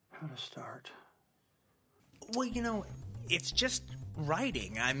How to start? Well, it's just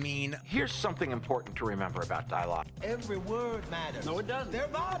writing. I mean, here's something important to remember about dialogue. Every word matters. No, it doesn't. They're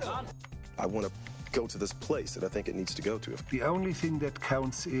vital. I want to go to this place that I think it needs to go to. The only thing that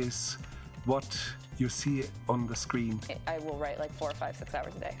counts is what you see on the screen. I will write like 4 or 5, 6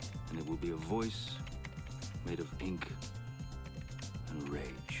 hours a day. And it will be a voice made of ink and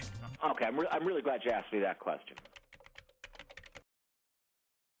rage. Okay, I'm really glad you asked me that question.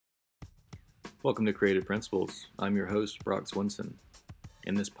 Welcome to Creative Principles. I'm your host, Brock Swinson.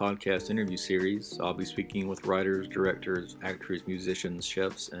 In this podcast interview series, I'll be speaking with writers, directors, actors, musicians,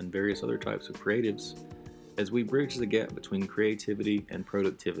 chefs, and various other types of creatives as we bridge the gap between creativity and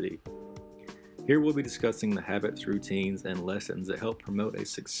productivity. Here we'll be discussing the habits, routines, and lessons that help promote a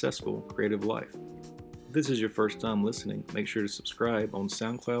successful creative life. If this is your first time listening, make sure to subscribe on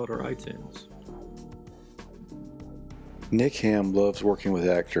SoundCloud or iTunes. Nick Hamm loves working with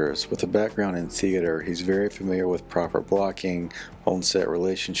actors. With a background in theater, he's very familiar with proper blocking, on-set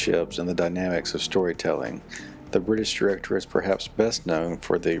relationships, and the dynamics of storytelling. The British director is perhaps best known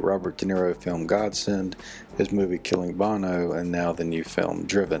for the Robert De Niro film Godsend, his movie Killing Bono, and now the new film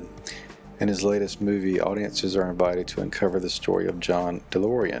Driven. In his latest movie, audiences are invited to uncover the story of John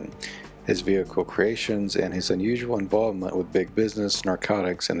DeLorean, his vehicle creations, and his unusual involvement with big business,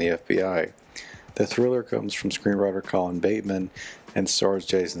 narcotics, and the FBI. The thriller comes from screenwriter Colin Bateman and stars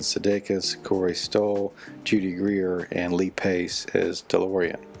Jason Sudeikis, Corey Stoll, Judy Greer, and Lee Pace as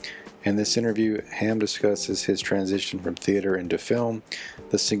DeLorean. In this interview, Hamm discusses his transition from theater into film,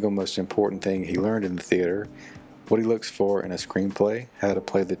 the single most important thing he learned in the theater, what he looks for in a screenplay, how to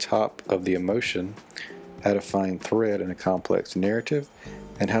play the top of the emotion, how to find thread in a complex narrative,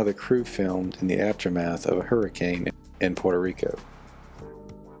 and how the crew filmed in the aftermath of a hurricane in Puerto Rico.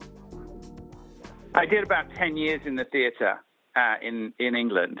 I did about 10 years in the theatre in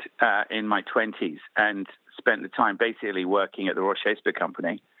England in my 20s and spent the time basically working at the Royal Shakespeare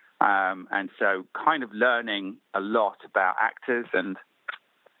Company. And so kind of learning a lot about actors and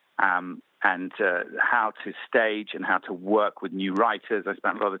how to stage and how to work with new writers. I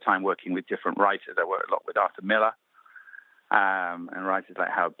spent a lot of time working with different writers. I worked a lot with Arthur Miller and writers like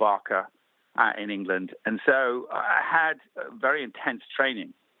Howard Barker in England. And so I had very intense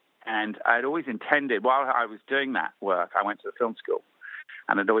training. And I'd always intended, while I was doing that work, I went to the film school,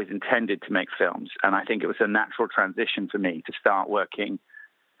 and I'd always intended to make films. And I think it was a natural transition for me to start working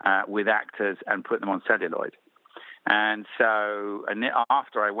with actors and put them on celluloid. And so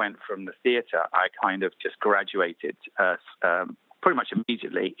after I went from the theater, I kind of just graduated pretty much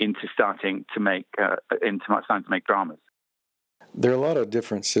immediately into starting to make dramas. There are a lot of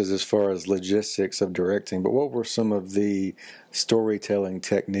differences as far as logistics of directing, but what were some of the storytelling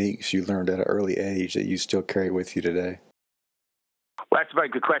techniques you learned at an early age that you still carry with you today? Well, that's a very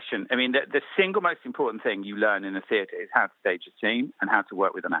good question. I mean, the single most important thing you learn in a theater is how to stage a scene and how to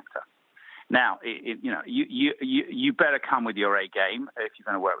work with an actor. Now, you better come with your A game if you're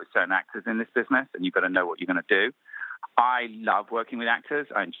going to work with certain actors in this business, and you better know what you're going to do. I love working with actors.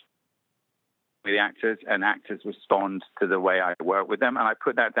 I enjoy with the actors, and actors respond to the way I work with them. And I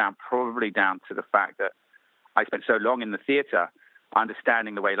put that probably down to the fact that I spent so long in the theater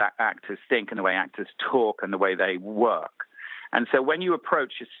understanding the way actors think and the way actors talk and the way they work. And so when you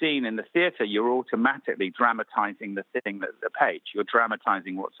approach a scene in the theater, you're automatically dramatizing the page. You're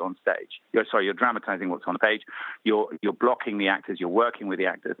dramatizing what's on stage. You're dramatizing what's on the page. You're blocking the actors. You're working with the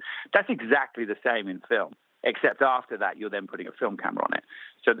actors. That's exactly the same in film, except after that, you're then putting a film camera on it.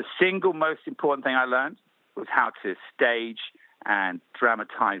 So the single most important thing I learned was how to stage and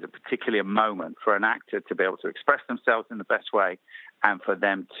dramatize a particular moment for an actor to be able to express themselves in the best way and for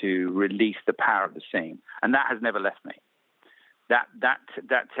them to release the power of the scene. And that has never left me.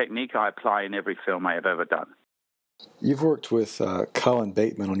 That technique I apply in every film I have ever done. You've worked with Colin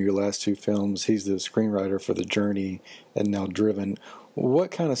Bateman on your last 2 films. He's the screenwriter for The Journey and now Driven. What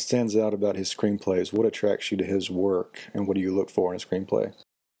kind of stands out about his screenplays? What attracts you to his work, and what do you look for in a screenplay?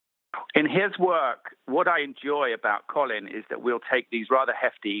 In his work, what I enjoy about Colin is that we'll take these rather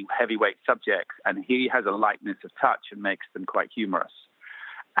hefty, heavyweight subjects, and he has a lightness of touch and makes them quite humorous.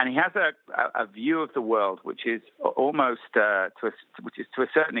 And he has a view of the world which is almost, to a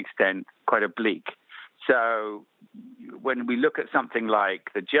certain extent, quite oblique. So when we look at something like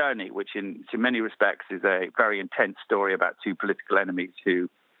The Journey, which in many respects is a very intense story about 2 political enemies who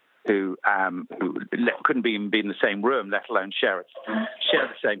couldn't even be in the same room, let alone share the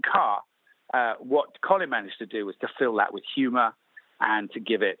same car, what Colin managed to do was to fill that with humor and to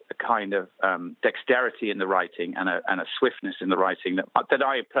give it a kind of dexterity in the writing and a swiftness in the writing that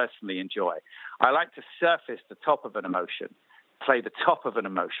I personally enjoy. I like to surface the top of an emotion play the top of an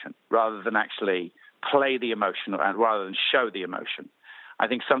emotion rather than actually play the emotion and rather than show the emotion. I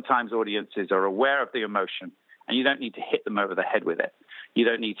think sometimes audiences are aware of the emotion, and you don't need to hit them over the head with it. You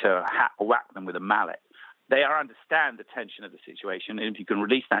don't need to whack them with a mallet. They understand the tension of the situation, and if you can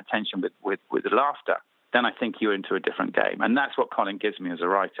release that tension with laughter, then I think you're into a different game. And that's what Colin gives me as a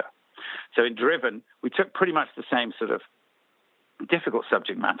writer. So in Driven, we took pretty much the same sort of difficult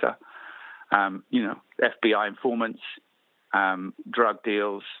subject matter, FBI informants, drug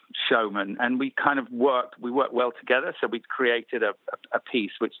deals, showmen, and we worked well together. So we created a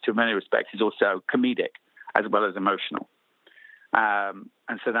piece which, to many respects, is also comedic as well as emotional.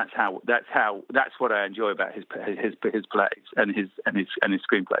 And so that's what I enjoy about his plays and his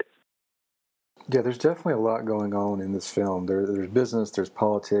screenplays. Yeah, there's definitely a lot going on in this film. There's business, there's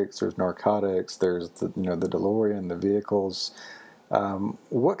politics, there's narcotics, there's the DeLorean, the vehicles.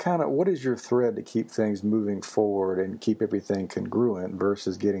 What is your thread to keep things moving forward and keep everything congruent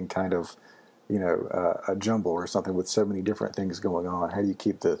versus getting kind of, a jumble or something with so many different things going on? How do you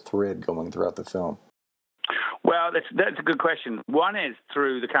keep the thread going throughout the film? Well, that's a good question. One is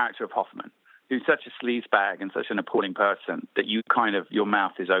through the character of Hoffman, who's such a sleazebag and such an appalling person that your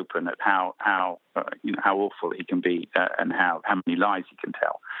mouth is open at how awful he can be and how many lies he can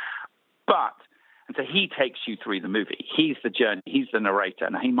tell. And so he takes you through the movie. He's the journey. He's the narrator,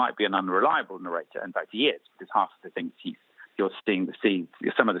 and he might be an unreliable narrator. In fact, he is, because half of the things you're seeing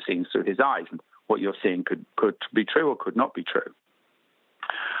some of the scenes through his eyes, and what you're seeing could be true or could not be true.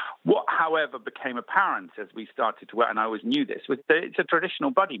 What, however, became apparent as we started to work, and I always knew this, was that it's a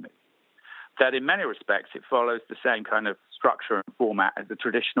traditional buddy movie. That in many respects it follows the same kind of structure and format as a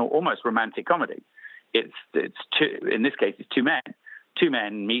traditional, almost romantic comedy. In this case, it's two men. Two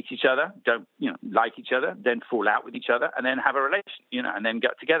men meet each other, don't like each other, then fall out with each other, and then have a relation, and then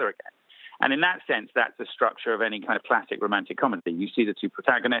get together again. And in that sense, that's the structure of any kind of classic romantic comedy. You see the two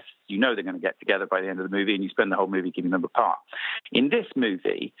protagonists, they're going to get together by the end of the movie, and you spend the whole movie keeping them apart. In this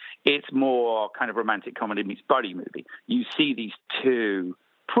movie, it's more kind of romantic comedy meets buddy movie. You see these two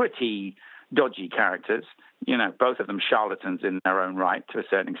pretty dodgy characters, both of them charlatans in their own right to a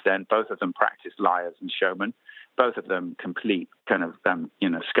certain extent. Both of them practice liars and showmen. Both of them complete kind of,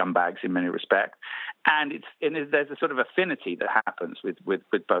 scumbags in many respects. And there's a sort of affinity that happens with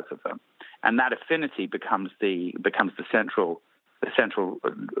both of them. And that affinity becomes the central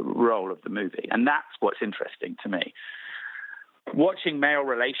role of the movie. And that's what's interesting to me. Watching male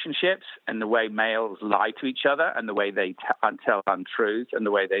relationships and the way males lie to each other and the way they tell untruths and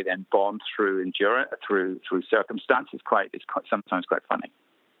the way they then bond through endurance, through circumstance is sometimes quite funny.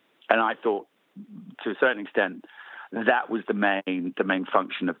 And I thought, to a certain extent, that was the main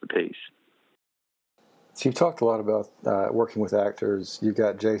function of the piece. So you've talked a lot about working with actors. You've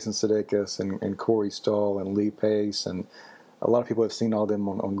got Jason Sudeikis and Corey Stoll and Lee Pace, and a lot of people have seen all of them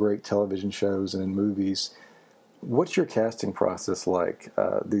on great television shows and in movies. What's your casting process like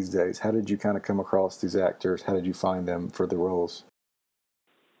these days? How did you kind of come across these actors? How did you find them for the roles?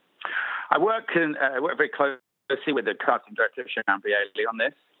 I work very closely with the casting director, Sharon Bialy, on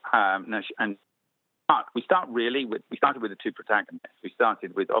this. And we started with the two protagonists. We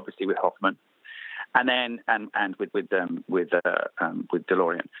started with Hoffman, and then with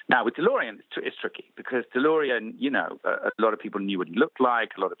DeLorean. Now with DeLorean, it's tricky because DeLorean, a lot of people knew what he looked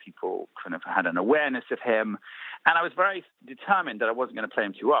like. A lot of people kind of had an awareness of him, and I was very determined that I wasn't going to play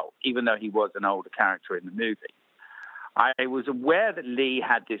him too old, even though he was an older character in the movie. I was aware that Lee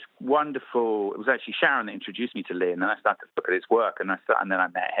had this wonderful. It was actually Sharon that introduced me to Lee, and then I started to look at his work, and then I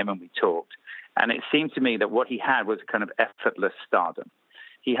met him and we talked. And it seemed to me that what he had was a kind of effortless stardom.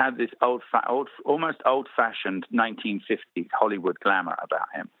 He had this almost old-fashioned 1950s Hollywood glamour about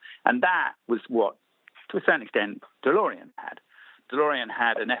him, and that was what, to a certain extent, DeLorean had. DeLorean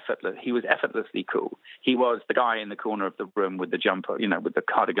had he was effortlessly cool. He was the guy in the corner of the room with the jumper, with the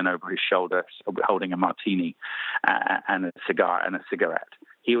cardigan over his shoulder, holding a martini and a cigar and a cigarette.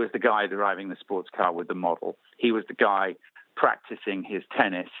 He was the guy driving the sports car with the model. He was the guy practicing his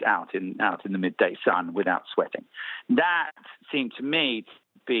tennis out in the midday sun without sweating. That seemed to me to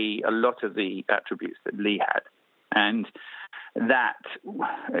be a lot of the attributes that Lee had. And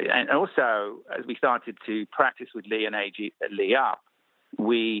also, as we started to practice with Lee and age Lee up,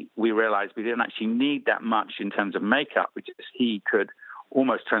 we realized we didn't actually need that much in terms of makeup, because he could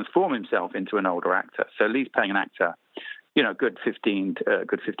almost transform himself into an older actor. So Lee's playing an actor, good 15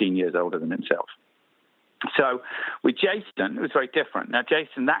 years older than himself. So with Jason, it was very different. Now,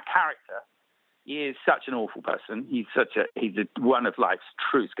 Jason, that character, is such an awful person. He's one of life's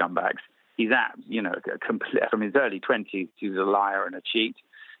true scumbags. He's from his early 20s, he was a liar and a cheat.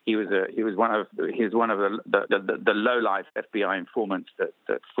 He was one of the low-life FBI informants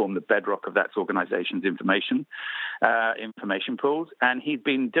that formed the bedrock of that organization's information pools, and he'd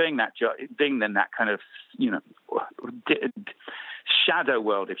been doing that job, being in that kind of shadow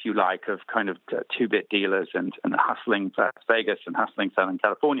world, if you like, of kind of two-bit dealers and hustling Las Vegas and hustling Southern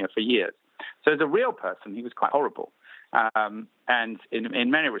California for years. So as a real person, he was quite horrible. And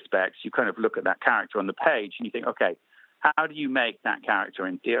in many respects, you kind of look at that character on the page and you think, okay, how do you make that character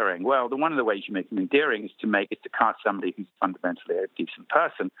endearing? Well, one of the ways you make him endearing is to cast somebody who's fundamentally a decent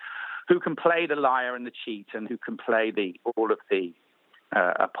person, who can play the liar and the cheat, and who can play all of the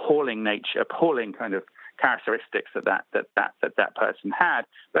appalling kind of characteristics that person had,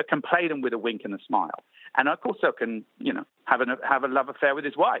 but can play them with a wink and a smile, and also can have a love affair with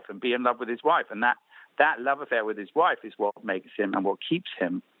his wife and be in love with his wife, and that love affair with his wife is what makes him and what keeps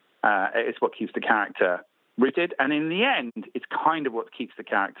him. It's what keeps the character rooted, and in the end, it's kind of what keeps the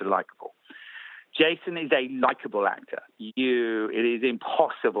character likable. Jason is a likable actor. It is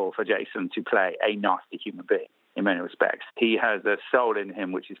impossible for Jason to play a nasty human being in many respects. He has a soul in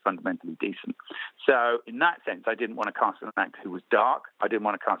him which is fundamentally decent. So in that sense, I didn't want to cast an actor who was dark. I didn't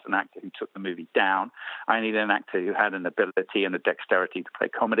want to cast an actor who took the movie down. I needed an actor who had an ability and a dexterity to play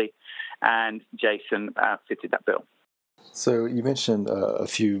comedy, and Jason fitted that bill. So you mentioned a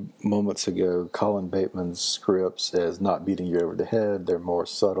few moments ago Colin Bateman's scripts as not beating you over the head. They're more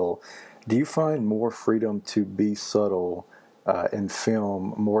subtle. Do you find more freedom to be subtle in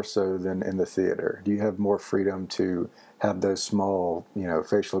film more so than in the theater? Do you have more freedom to have those small,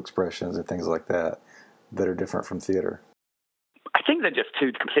 facial expressions and things like that are different from theater? I think they're just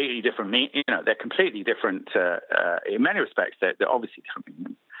two completely different. They're completely different in many respects. They're obviously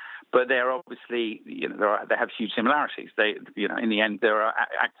different, but they're obviously they have huge similarities. They in the end, there are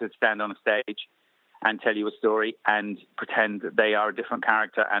actors stand on a stage and tell you a story and pretend that they are a different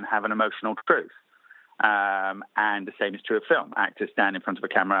character and have an emotional truth. And the same is true of film. Actors stand in front of a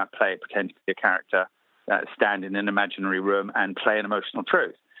camera, pretend to be a character, stand in an imaginary room and play an emotional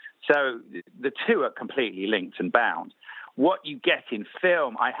truth. So the two are completely linked and bound. What you get in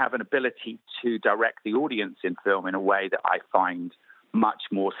film, I have an ability to direct the audience in film in a way that I find much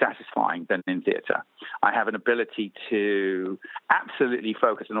more satisfying than in theatre. I have an ability to absolutely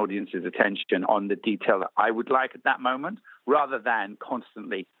focus an audience's attention on the detail that I would like at that moment, rather than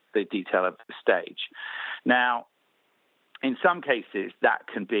constantly the detail of the stage. Now, in some cases, that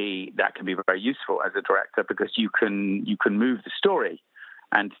can be very useful as a director, because you can move the story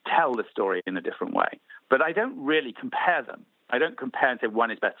and tell the story in a different way. But I don't really compare them. I don't compare and say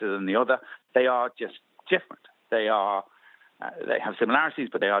one is better than the other. They are just different. They have similarities,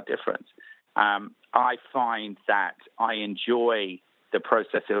 but they are different. I find that I enjoy the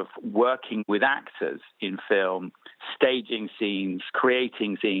process of working with actors in film, staging scenes,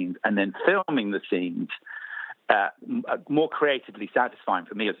 creating scenes, and then filming the scenes more creatively satisfying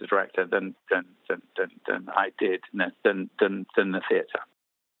for me as a director than I did than the theatre.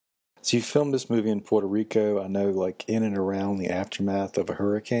 So you filmed this movie in Puerto Rico, I know, like in and around the aftermath of a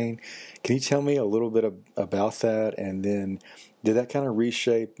hurricane. Can you tell me a little bit about that? And then did that kind of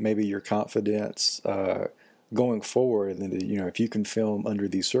reshape maybe your confidence going forward? And then, if you can film under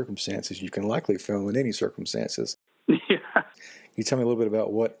these circumstances, you can likely film in any circumstances. Yeah. Can you tell me a little bit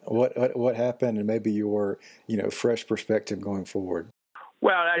about what happened and maybe your, fresh perspective going forward?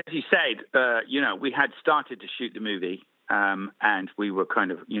 Well, as you said, we had started to shoot the movie. And we were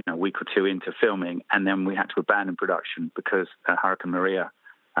kind of, a week or two into filming, and then we had to abandon production because Hurricane Maria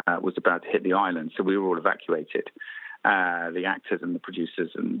was about to hit the island. So we were all evacuated. The actors and the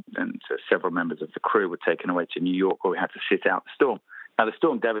producers and several members of the crew were taken away to New York, where we had to sit out the storm. Now, the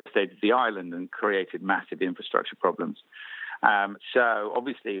storm devastated the island and created massive infrastructure problems. So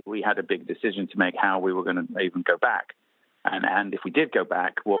obviously we had a big decision to make how we were going to even go back. And if we did go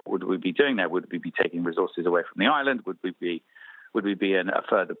back, what would we be doing there? Would we be taking resources away from the island? Would we be a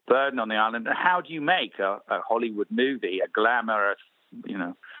further burden on the island? And how do you make a Hollywood movie, a glamorous,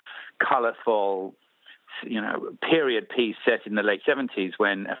 colorful, period piece set in the late 70s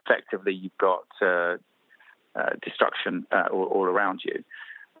when effectively you've got destruction all around you?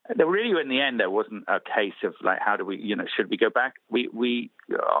 There really, in the end, there wasn't a case of like, how do we, should we go back?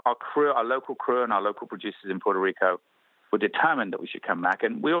 Our crew, our local crew, and our local producers in Puerto Rico were determined that we should come back.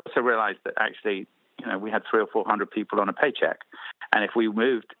 And we also realized that actually, we had 300 or 400 people on a paycheck. And if we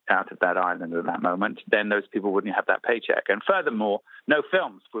moved out of that island at that moment, then those people wouldn't have that paycheck. And furthermore, no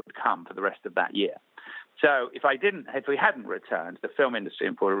films would come for the rest of that year. So if we hadn't returned, the film industry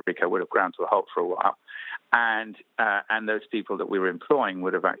in Puerto Rico would have ground to a halt for a while. And those people that we were employing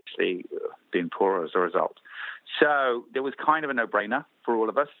would have actually been poorer as a result. So there was kind of a no-brainer for all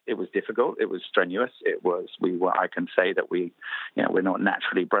of us. It was difficult. It was strenuous. I can say that we're not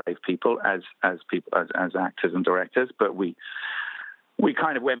naturally brave people as actors and directors, but we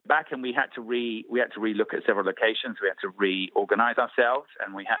kind of went back and we had to relook at several locations. We had to reorganize ourselves,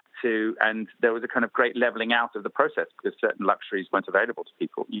 and there was a kind of great leveling out of the process because certain luxuries weren't available to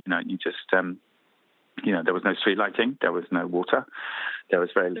people. There was no street lighting, there was no water, there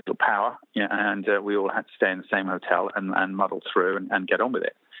was very little power, and we all had to stay in the same hotel and muddle through and get on with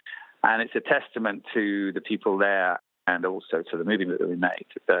it. And it's a testament to the people there and also to the movie that we made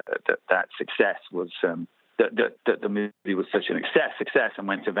that success was that the movie was such an success and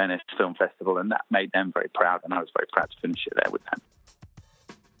went to Venice Film Festival, and that made them very proud, and I was very proud to finish it there with them.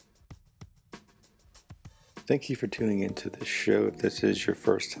 Thank you for tuning into this show. If this is your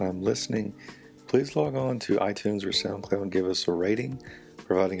first time listening, please log on to iTunes or SoundCloud and give us a rating.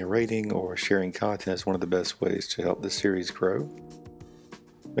 Providing a rating or sharing content is one of the best ways to help the series grow.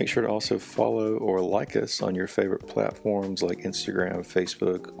 Make sure to also follow or like us on your favorite platforms like Instagram,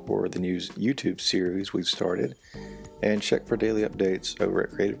 Facebook, or the new YouTube series we've started. And check for daily updates over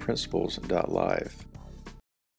at creativeprinciples.live.